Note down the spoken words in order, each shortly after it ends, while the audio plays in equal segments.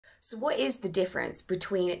So what is the difference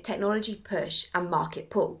between technology push and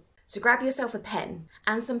market pull? So grab yourself a pen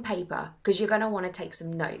and some paper because you're going to want to take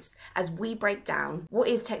some notes as we break down what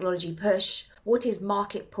is technology push, what is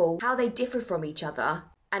market pull, how they differ from each other,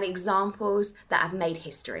 and examples that have made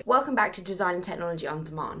history. Welcome back to Design and Technology on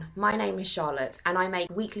Demand. My name is Charlotte and I make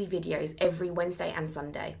weekly videos every Wednesday and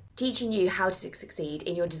Sunday, teaching you how to succeed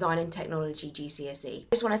in your design and technology GCSE. I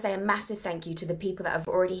just want to say a massive thank you to the people that have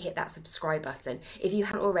already hit that subscribe button. If you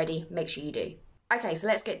haven't already, make sure you do. Okay, so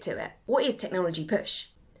let's get to it. What is technology push?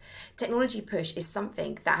 Technology push is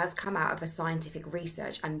something that has come out of a scientific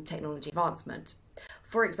research and technology advancement.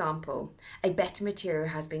 For example, a better material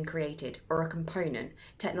has been created, or a component,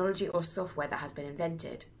 technology or software that has been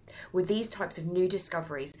invented. With these types of new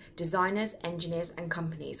discoveries, designers, engineers and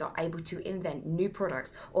companies are able to invent new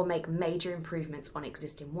products or make major improvements on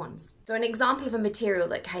existing ones. So an example of a material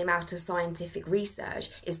that came out of scientific research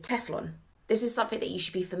is Teflon. This is something that you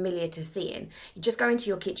should be familiar to seeing. You just go into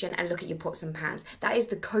your kitchen and look at your pots and pans. That is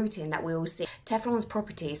the coating that we all see. Teflon's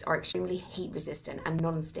properties are extremely heat resistant and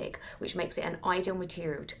non-stick, which makes it an ideal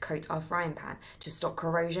material to coat our frying pan to stop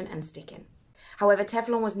corrosion and sticking. However,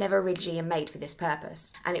 Teflon was never originally made for this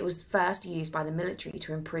purpose, and it was first used by the military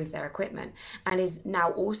to improve their equipment, and is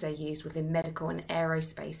now also used within medical and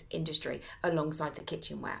aerospace industry alongside the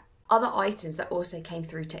kitchenware. Other items that also came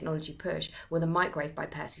through technology push were the microwave by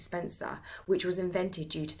Percy Spencer, which was invented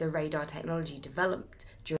due to the radar technology developed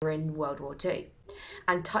during World War II,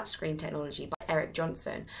 and touchscreen technology by Eric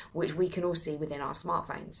Johnson, which we can all see within our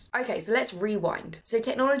smartphones. Okay, so let's rewind. So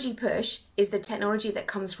technology push is the technology that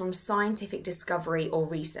comes from scientific discovery or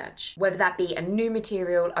research, whether that be a new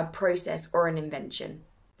material, a process, or an invention.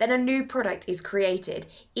 Then a new product is created,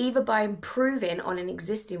 either by improving on an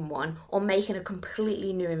existing one or making a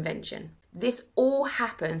completely new invention. This all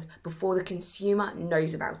happens before the consumer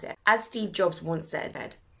knows about it. As Steve Jobs once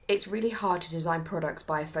said, it's really hard to design products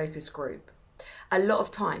by a focus group. A lot of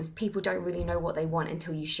times, people don't really know what they want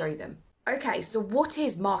until you show them. Okay, so what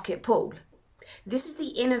is market pull? This is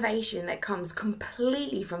the innovation that comes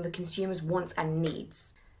completely from the consumer's wants and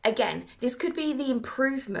needs. Again, this could be the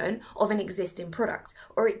improvement of an existing product,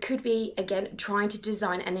 or it could be, again, trying to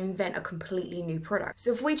design and invent a completely new product.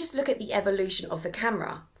 So if we just look at the evolution of the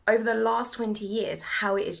camera, over the last 20 years,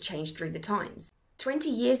 how it has changed through the times. 20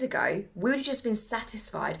 years ago, we would have just been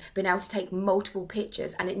satisfied being able to take multiple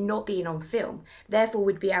pictures and it not being on film. Therefore,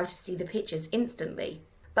 we'd be able to see the pictures instantly.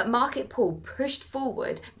 But market pull pushed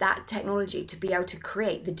forward that technology to be able to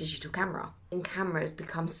create the digital camera. And cameras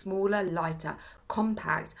become smaller, lighter,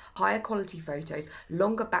 compact, higher quality photos,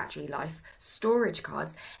 longer battery life, storage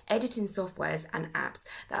cards, editing softwares and apps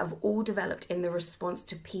that have all developed in the response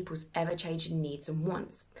to people's ever-changing needs and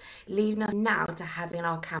wants, leading us now to having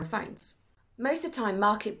our camera phones. Most of the time,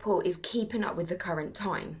 market pull is keeping up with the current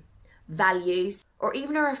time, values, or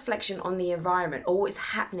even a reflection on the environment or what is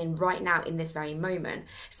happening right now in this very moment,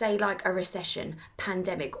 say like a recession,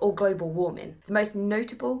 pandemic, or global warming. The most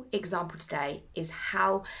notable example today is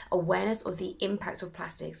how awareness of the impact of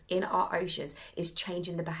plastics in our oceans is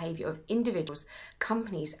changing the behaviour of individuals,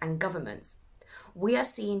 companies, and governments. We are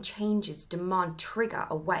seeing changes trigger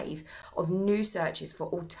a wave of new searches for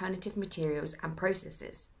alternative materials and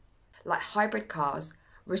processes, like hybrid cars,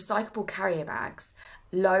 recyclable carrier bags,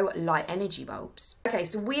 low light energy bulbs. Okay,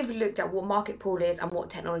 so we have looked at what market pull is and what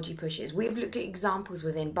technology push is. We have looked at examples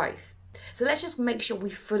within both. So let's just make sure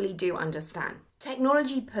we fully do understand.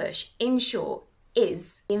 Technology push, in short,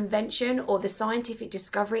 is the invention or the scientific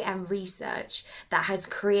discovery and research that has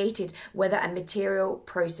created whether a material,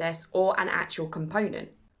 process, or an actual component.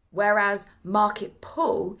 Whereas market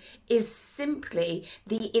pull is simply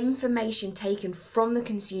the information taken from the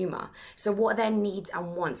consumer, so what their needs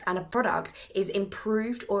and wants, and a product is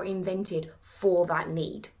improved or invented for that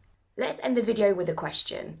need. Let's end the video with a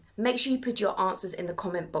question. Make sure you put your answers in the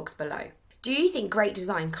comment box below. Do you think great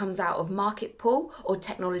design comes out of market pull or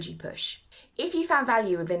technology push? If you found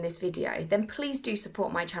value within this video, then please do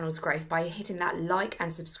support my channel's growth by hitting that like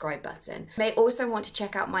and subscribe button. You may also want to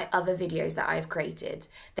check out my other videos that I have created.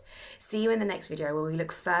 See you in the next video where we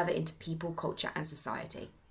look further into people, culture and society.